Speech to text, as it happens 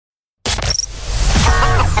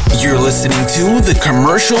You're listening to the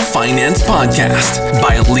Commercial Finance Podcast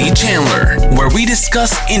by Lee Chandler, where we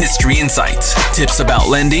discuss industry insights, tips about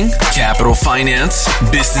lending, capital finance,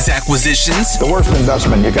 business acquisitions. The worst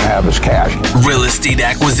investment you can have is cash. Real estate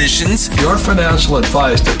acquisitions. Your financial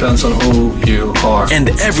advice depends on who you are. And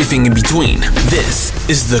everything in between. This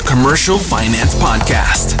is the Commercial Finance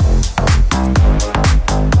Podcast.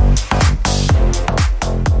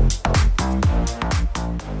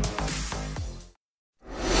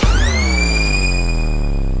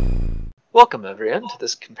 Welcome everyone to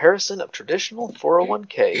this comparison of traditional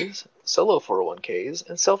 401ks, solo 401ks,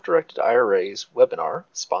 and self-directed IRAs webinar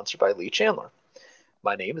sponsored by Lee Chandler.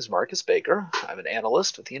 My name is Marcus Baker. I'm an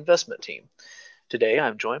analyst with the investment team. Today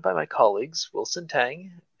I'm joined by my colleagues Wilson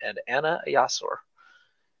Tang and Anna Ayasor.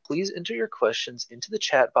 Please enter your questions into the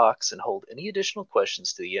chat box and hold any additional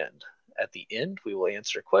questions to the end. At the end, we will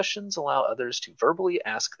answer questions, allow others to verbally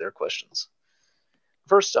ask their questions.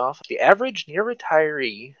 First off, the average near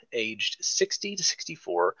retiree aged 60 to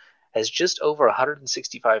 64 has just over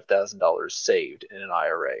 $165,000 saved in an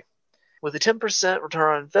IRA. With a 10%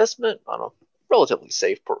 return on investment on a relatively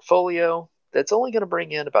safe portfolio, that's only going to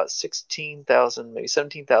bring in about $16,000, maybe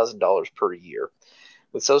 $17,000 per year.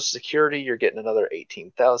 With Social Security, you're getting another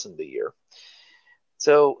 $18,000 a year.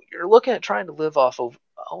 So you're looking at trying to live off of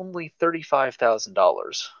only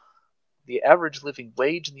 $35,000. The average living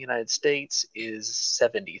wage in the United States is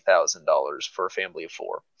 $70,000 for a family of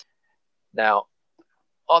four. Now,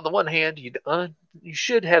 on the one hand, you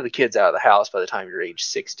should have the kids out of the house by the time you're age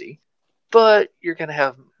 60, but you're going to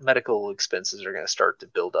have medical expenses that are going to start to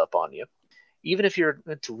build up on you. Even if you're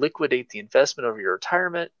going to liquidate the investment over your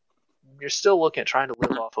retirement, you're still looking at trying to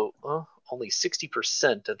live off of only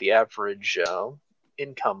 60% of the average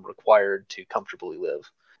income required to comfortably live.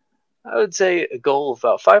 I would say a goal of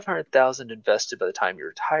about $500,000 invested by the time you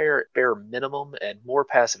retire, bare minimum, and more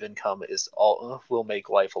passive income will make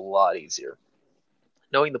life a lot easier.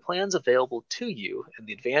 Knowing the plans available to you and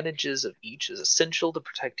the advantages of each is essential to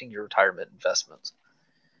protecting your retirement investments.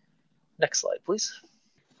 Next slide, please.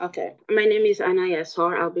 Okay, my name is Anna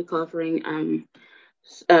Ayasor. I'll be covering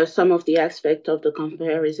some of the aspects of the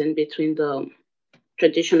comparison between the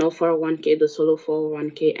traditional 401k, the solo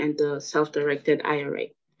 401k, and the self-directed IRA.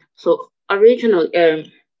 So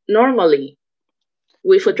normally,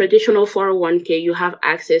 with a traditional 401k, you have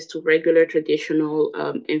access to regular traditional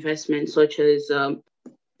investments such as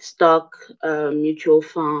stock, mutual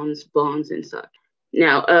funds, bonds, and such.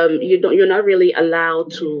 Now, you're not really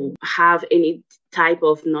allowed to have any type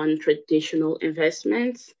of non-traditional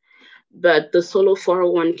investments, but the solo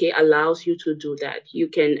 401k allows you to do that. You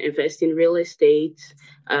can invest in real estate,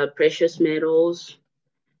 precious metals,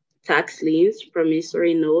 tax liens,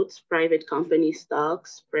 promissory notes, private company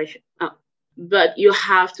stocks, but you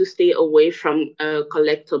have to stay away from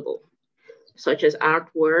collectible, such as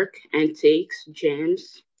artwork, antiques,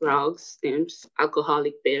 gems, rugs, stamps,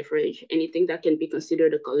 alcoholic beverage. Anything that can be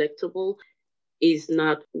considered a collectible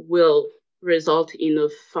will result in a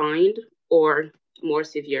fine or more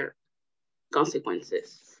severe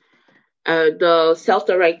consequences. The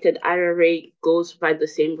self-directed IRA goes by the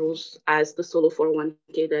same rules as the solo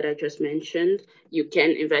 401k that I just mentioned. You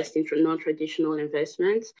can invest in non-traditional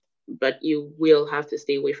investments, but you will have to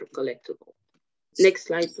stay away from collectible. Next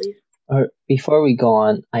slide, please. Before we go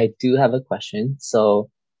on, I do have a question.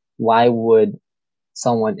 So why would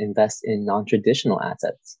someone invest in non-traditional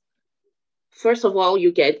assets? First of all,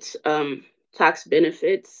 you get tax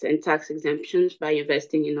benefits and tax exemptions by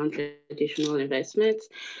investing in non-traditional investments.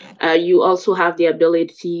 You also have the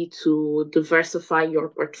ability to diversify your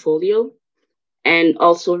portfolio and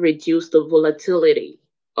also reduce the volatility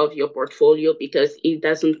of your portfolio because it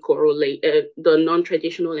doesn't correlate. The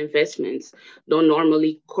non-traditional investments don't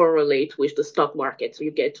normally correlate with the stock market, so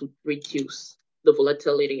you get to reduce the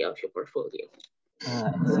volatility of your portfolio.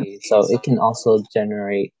 I see. So it can also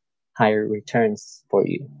generate higher returns for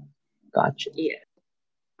you. Gotcha. Yeah.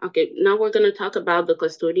 Okay, now we're going to talk about the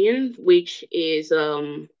custodian, which is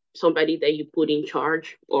somebody that you put in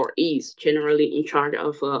charge or is generally in charge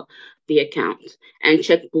of the account, and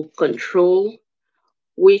checkbook control,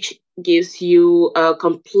 which gives you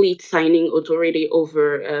complete signing authority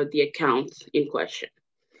over the account in question.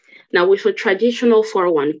 Now, with a traditional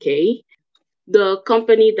 401k, the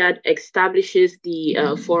company that establishes the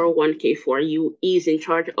 401k for you is in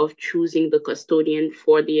charge of choosing the custodian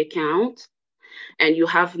for the account, and you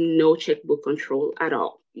have no checkbook control at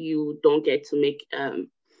all. You don't get to make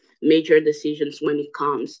major decisions when it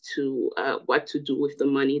comes to what to do with the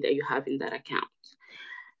money that you have in that account.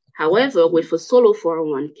 However, with a solo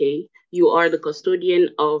 401k, you are the custodian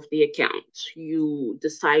of the account. You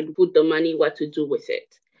decide with the money what to do with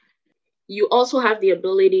it. You also have the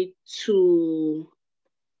ability to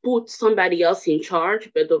put somebody else in charge,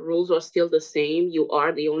 but the rules are still the same. You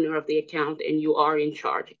are the owner of the account and you are in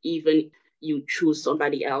charge, even you choose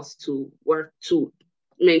somebody else to work to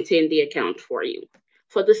maintain the account for you.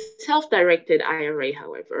 For the self-directed IRA,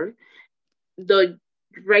 however, the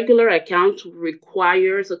regular account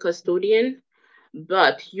requires a custodian,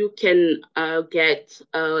 but you can get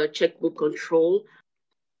checkbook control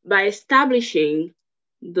by establishing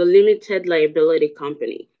the limited liability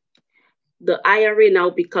company. The IRA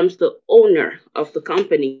now becomes the owner of the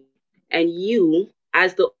company, and you,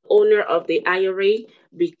 as the owner of the IRA,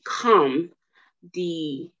 become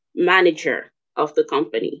the manager of the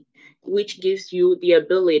company, which gives you the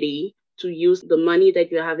ability to use the money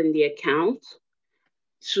that you have in the account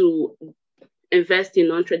to invest in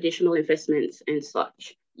non-traditional investments and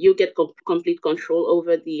such. You get complete control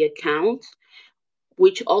over the account,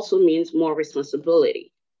 which also means more responsibility.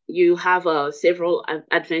 You have several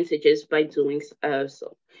advantages by doing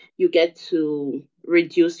so. You get to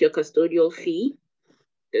reduce your custodial fee.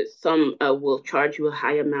 Some will charge you a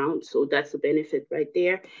high amount, so that's a benefit right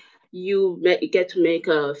there. You get to make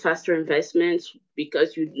faster investments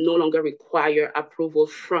because you no longer require approval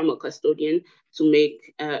from a custodian to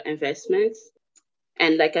make investments.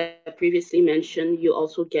 And like I previously mentioned, you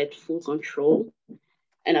also get full control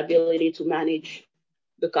and ability to manage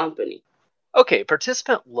the company. Okay,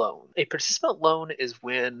 participant loan. A participant loan is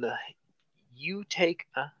when you take,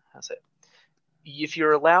 if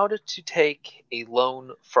you're allowed to take a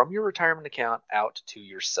loan from your retirement account out to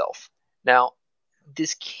yourself. Now,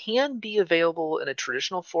 this can be available in a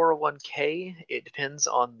traditional 401k. It depends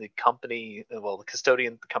on the company, well, the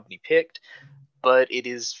custodian the company picked, but it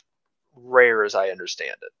is rare as I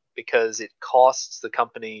understand it because it costs the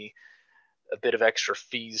company a bit of extra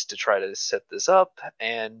fees to try to set this up,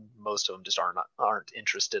 and most of them just aren't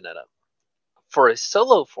interested in it. For a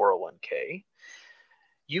solo 401k,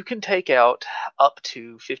 you can take out up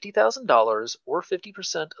to $50,000 or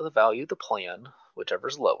 50% of the value of the plan,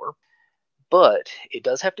 whichever's lower. But it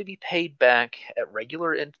does have to be paid back at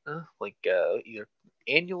regular, either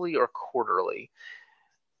annually or quarterly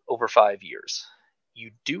over 5 years.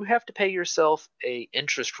 You do have to pay yourself a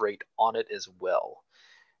interest rate on it as well.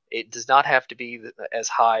 It does not have to be as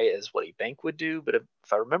high as what a bank would do, but if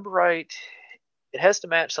I remember right, it has to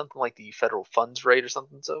match something like the federal funds rate or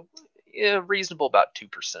something. So, yeah, reasonable, about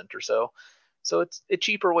 2% or so. So it's a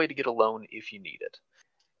cheaper way to get a loan if you need it.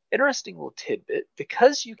 Interesting little tidbit,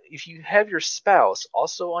 because if you have your spouse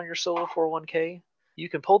also on your solo 401k, you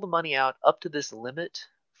can pull the money out up to this limit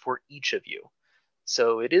for each of you.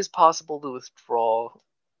 So it is possible to withdraw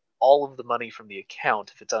all of the money from the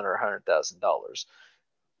account if it's under $100,000.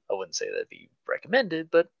 I wouldn't say that'd be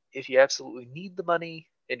recommended, but if you absolutely need the money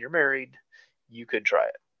and you're married, you could try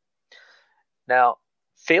it. Now,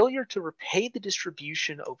 failure to repay the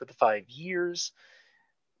distribution over the 5 years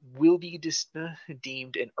will be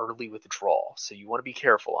deemed an early withdrawal. So you want to be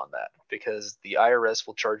careful on that because the IRS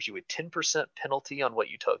will charge you a 10% penalty on what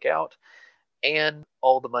you took out, and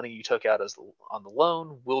all the money you took out on the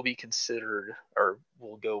loan will be considered or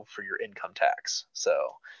will go for your income tax. So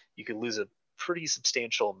you could lose a pretty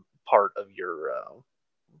substantial part of your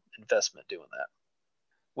investment doing that.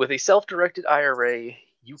 With a self-directed IRA,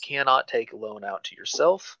 you cannot take a loan out to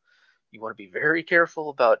yourself. You want to be very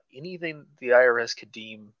careful about anything the IRS could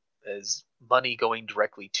deem as money going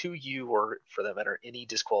directly to you, or for that matter, any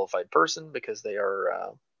disqualified person, because they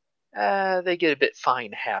get a bit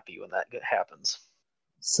fine happy when that happens.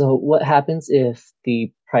 So what happens if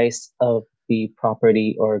the price of the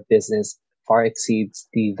property or business far exceeds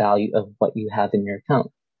the value of what you have in your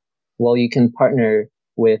account? Well, you can partner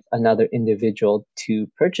with another individual to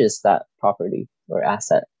purchase that property or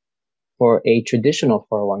asset. For a traditional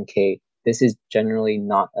 401k, this is generally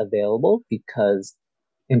not available because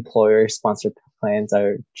employer-sponsored plans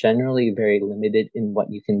are generally very limited in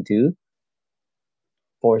what you can do.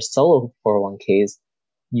 For solo 401ks,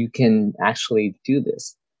 you can actually do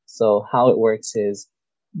this. So how it works is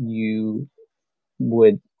you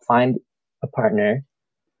would find a partner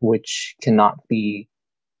which cannot be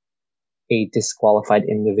a disqualified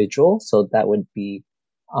individual. So that would be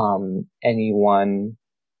anyone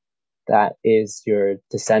that is your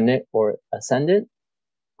descendant or ascendant.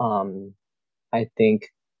 I think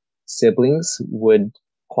siblings would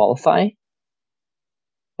qualify.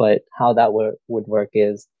 But how that would work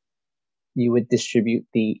is you would distribute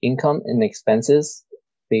the income and expenses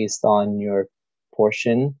based on your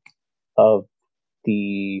portion of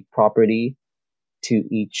the property to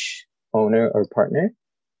each owner or partner.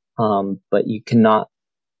 But you cannot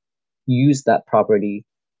use that property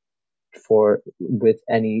with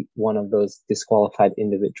any one of those disqualified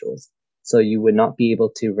individuals. So you would not be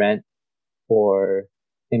able to rent or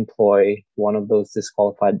employ one of those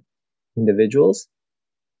disqualified individuals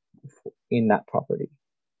in that property.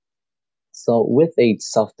 So with a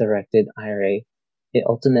self-directed IRA, it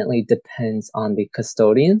ultimately depends on the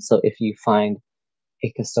custodian. So if you find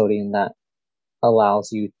a custodian that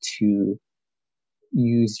allows you to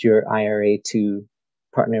use your IRA to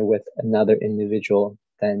partner with another individual,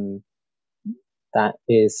 then that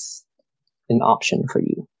is an option for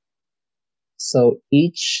you. So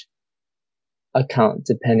each account,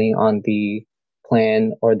 depending on the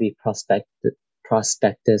plan or the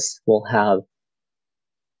prospectus, will have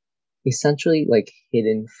essentially like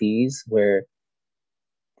hidden fees where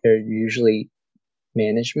they're usually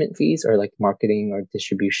management fees or like marketing or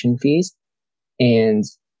distribution fees. And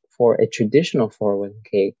for a traditional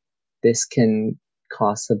 401k, this can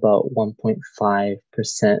cost about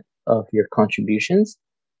 1.5% of your contributions.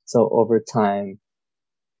 So over time,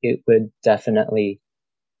 it would definitely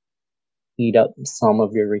eat up some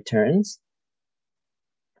of your returns.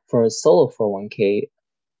 For a solo 401k,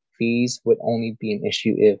 fees would only be an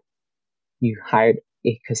issue if you hired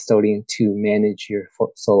a custodian to manage your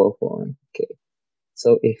solo 401k.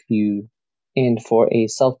 So and for a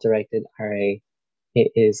self-directed IRA,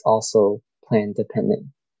 it is also plan dependent.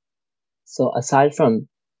 So aside from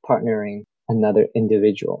partnering another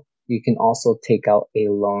individual, you can also take out a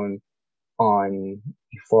loan on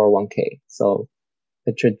a 401k. So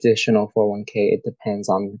the traditional 401k, it depends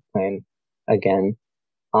on the plan again.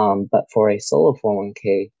 But for a solo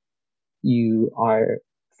 401k, you are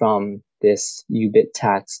from this UBIT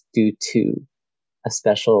tax due to a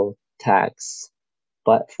special tax.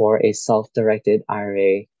 But for a self-directed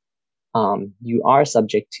IRA, you are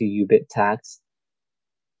subject to UBIT tax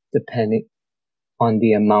depending on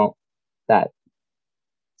the amount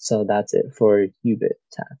so that's it for UBIT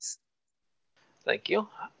tax. Thank you.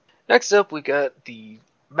 Next up, we got the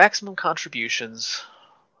maximum contributions,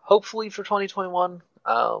 hopefully for 2021.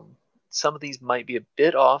 Some of these might be a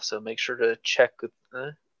bit off, so make sure to check,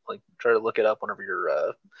 try to look it up whenever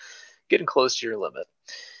you're getting close to your limit.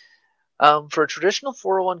 For a traditional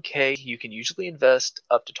 401k, you can usually invest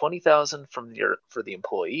up to $20,000 for the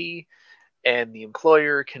employee, and the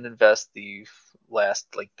employer can invest the last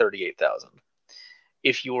 $38,000.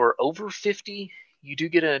 If you're over 50, you do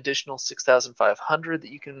get an additional $6,500 that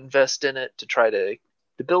you can invest in it to try to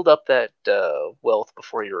build up that wealth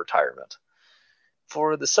before your retirement.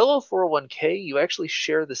 For the solo 401k, you actually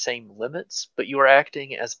share the same limits, but you are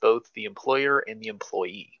acting as both the employer and the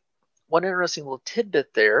employee. One interesting little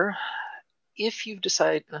tidbit there, if you've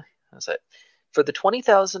decided, for the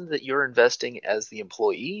 $20,000 that you're investing as the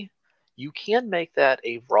employee, you can make that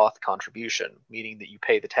a Roth contribution, meaning that you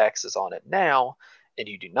pay the taxes on it now, and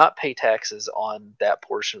you do not pay taxes on that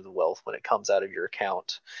portion of the wealth when it comes out of your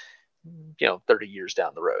account, 30 years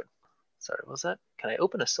down the road. Sorry, what was that? Can I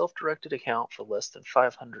open a self-directed account for less than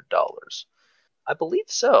 $500? I believe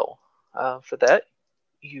so. For that,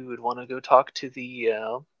 you would want to go talk to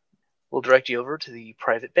we'll direct you over to the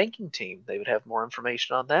private banking team. They would have more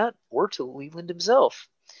information on that, or to Leland himself.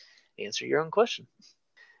 Answer your own question.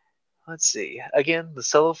 Let's see. Again, the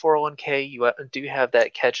solo 401k, you do have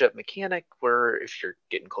that catch-up mechanic where if you're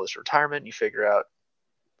getting close to retirement, you figure out,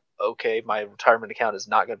 okay, my retirement account is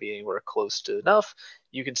not going to be anywhere close to enough.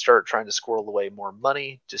 You can start trying to squirrel away more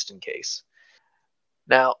money just in case.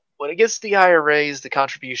 Now, when it gets to the IRAs, the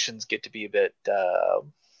contributions get to be a bit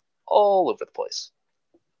all over the place.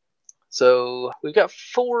 So we've got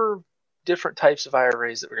 4 different types of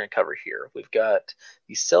IRAs that we're going to cover here. We've got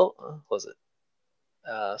the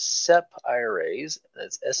SEP IRAs,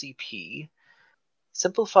 that's SEP,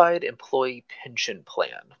 Simplified Employee Pension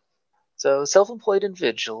Plan. So self-employed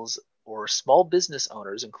individuals or small business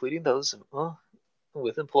owners, including those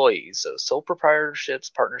with employees, so sole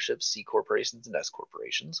proprietorships, partnerships, C corporations, and S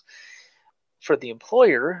corporations. For the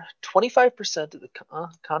employer, 25% of the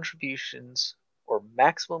contributions or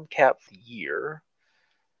maximum cap for the year,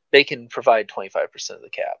 they can provide 25% of the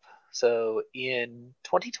cap. So in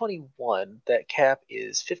 2021, that cap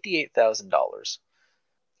is $58,000.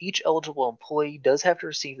 Each eligible employee does have to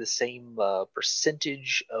receive the same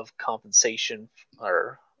percentage of compensation,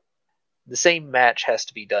 or the same match has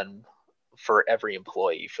to be done for every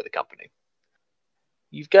employee for the company.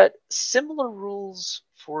 You've got similar rules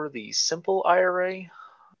for the simple IRA.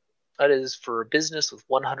 That is for a business with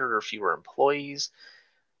 100 or fewer employees,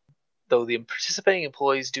 though the participating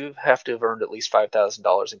employees do have to have earned at least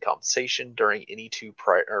 $5,000 in compensation during any 2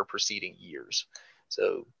 preceding years.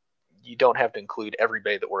 So you don't have to include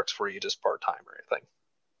everybody that works for you just part-time or anything.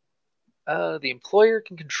 The employer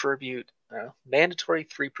can contribute mandatory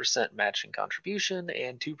 3% matching contribution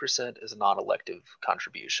and 2% as a non-elective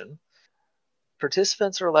contribution.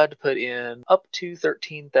 Participants are allowed to put in up to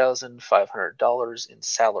 $13,500 in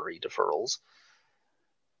salary deferrals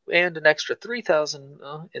and an extra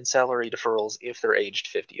 $3,000 in salary deferrals if they're aged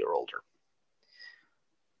 50 or older.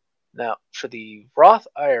 Now, for the Roth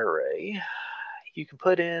IRA, you can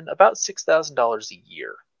put in about $6,000 a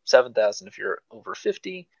year, $7,000 if you're over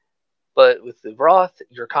 50. But with the Roth,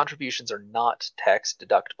 your contributions are not tax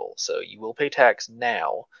deductible, so you will pay tax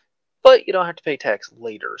now, but you don't have to pay tax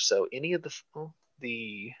later. So any of the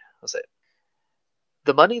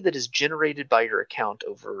money that is generated by your account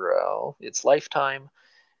over its lifetime,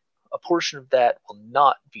 a portion of that will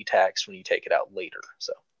not be taxed when you take it out later.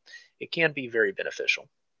 So it can be very beneficial.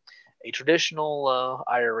 A traditional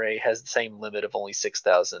IRA has the same limit of only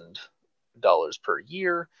 $6,000 per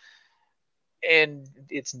year, and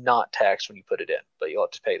it's not taxed when you put it in, but you'll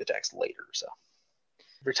have to pay the tax later. So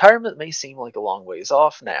retirement may seem like a long ways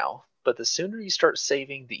off now, but the sooner you start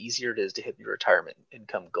saving, the easier it is to hit your retirement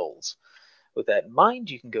income goals. With that in mind,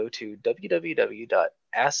 you can go to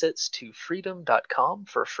www.assetstofreedom.com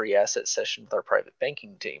for a free asset session with our private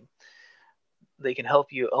banking team. They can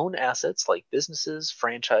help you own assets like businesses,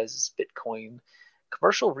 franchises, Bitcoin,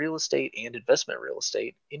 commercial real estate, and investment real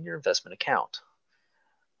estate in your investment account.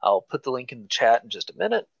 I'll put the link in the chat in just a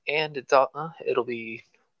minute, and it'll be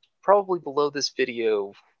probably below this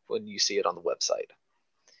video when you see it on the website.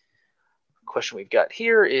 The question we've got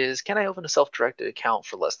here is, can I open a self-directed account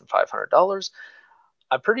for less than $500?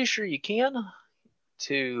 I'm pretty sure you can.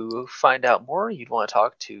 To find out more, you'd want to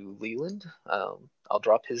talk to Leland. I'll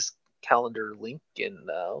drop his calendar link in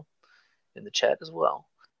the chat as well.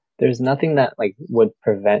 There's nothing that would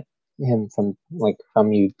prevent him from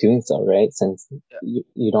you doing so, right? Since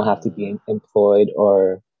you don't have to be employed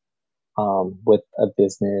or with a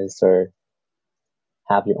business or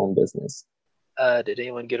have your own business. Did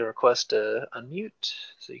anyone get a request to unmute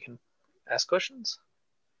so you can ask questions?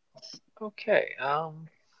 Okay.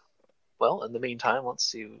 Well, in the meantime, let's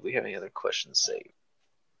see if we have any other questions saved.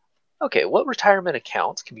 Okay, what retirement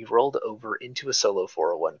accounts can be rolled over into a solo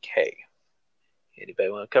 401k? Anybody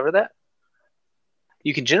want to cover that?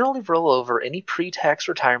 You can generally roll over any pre-tax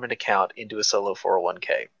retirement account into a solo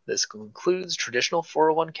 401k. This includes traditional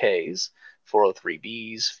 401ks,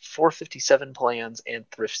 403bs, 457 plans, and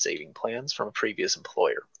thrift saving plans from a previous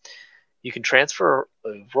employer. You can transfer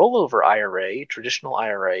a rollover IRA, traditional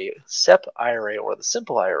IRA, SEP IRA, or the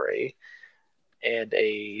simple IRA, and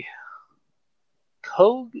a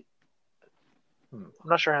I'm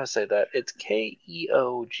not sure how to say that. It's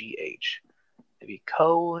KEOGH. Maybe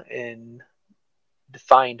and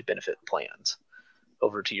defined benefit plans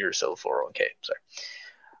over to your solo 401k. Sorry.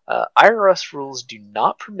 IRS rules do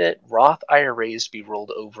not permit Roth IRAs to be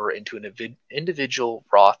rolled over into an individual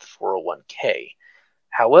Roth 401k.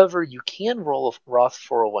 However, you can roll a Roth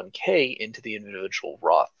 401k into the individual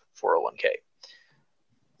Roth 401k.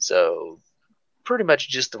 So pretty much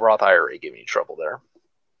just the Roth IRA giving you trouble there.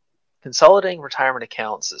 Consolidating retirement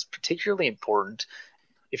accounts is particularly important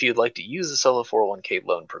if you'd like to use the solo 401k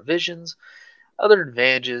loan provisions. Other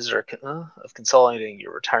advantages of consolidating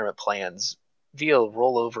your retirement plans via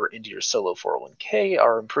rollover into your solo 401k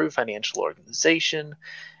are improved financial organization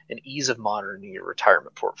and ease of monitoring your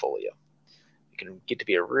retirement portfolio. It can get to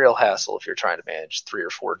be a real hassle if you're trying to manage 3 or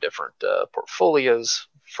 4 different portfolios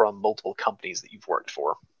from multiple companies that you've worked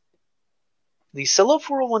for. The solo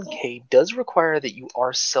 401k does require that you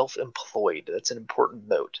are self-employed. That's an important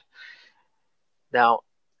note. Now,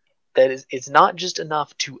 it's not just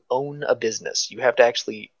enough to own a business. You have to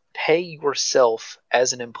actually pay yourself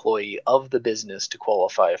as an employee of the business to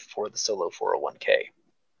qualify for the solo 401k.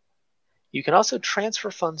 You can also transfer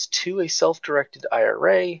funds to a self-directed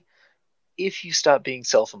IRA if you stop being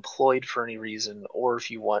self-employed for any reason, or if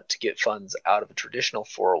you want to get funds out of a traditional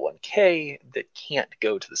 401k that can't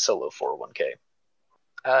go to the solo 401k.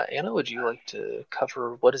 Anna, would you like to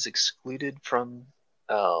cover what is excluded from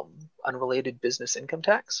unrelated business income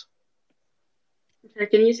tax?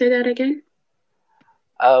 Can you say that again?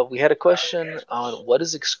 We had a question on what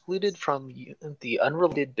is excluded from the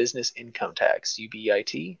unrelated business income tax,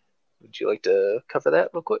 UBIT. Would you like to cover that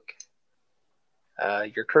real quick?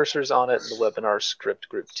 Your cursor's on it in the webinar script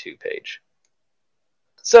group 2 page.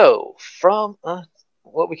 So, from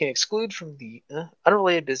what we can exclude from the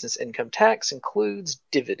unrelated business income tax includes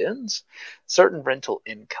dividends, certain rental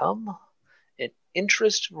income, and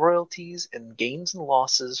interest, royalties, and gains and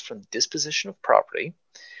losses from disposition of property,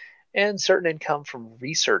 and certain income from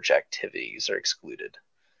research activities are excluded.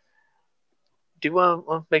 Do want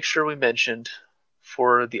to make sure we mentioned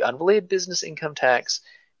For the unrelated business income tax,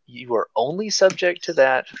 you are only subject to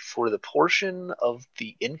that for the portion of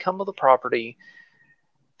the income of the property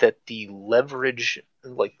that the leveraged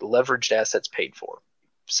assets paid for.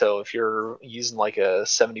 So if you're using like a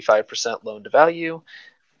 75% loan to value,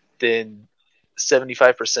 then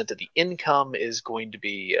 75% of the income is going to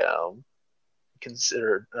be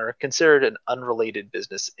considered an unrelated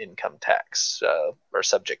business income tax, or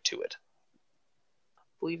subject to it. I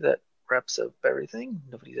believe that wraps up everything.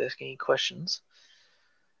 Nobody's asking any questions.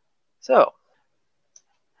 So,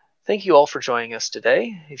 thank you all for joining us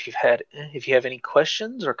today. If you have any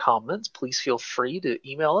questions or comments, please feel free to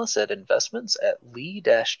email us at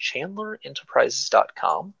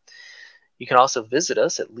investments@lee-chandlerenterprises.com. You can also visit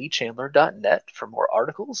us at leechandler.net for more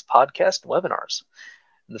articles, podcasts, and webinars.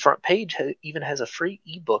 And the front page even has a free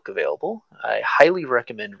ebook available. I highly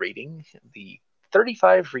recommend reading the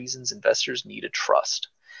 35 Reasons Investors Need a Trust.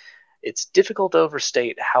 It's difficult to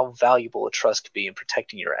overstate how valuable a trust could be in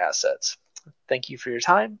protecting your assets. Thank you for your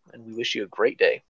time, and we wish you a great day.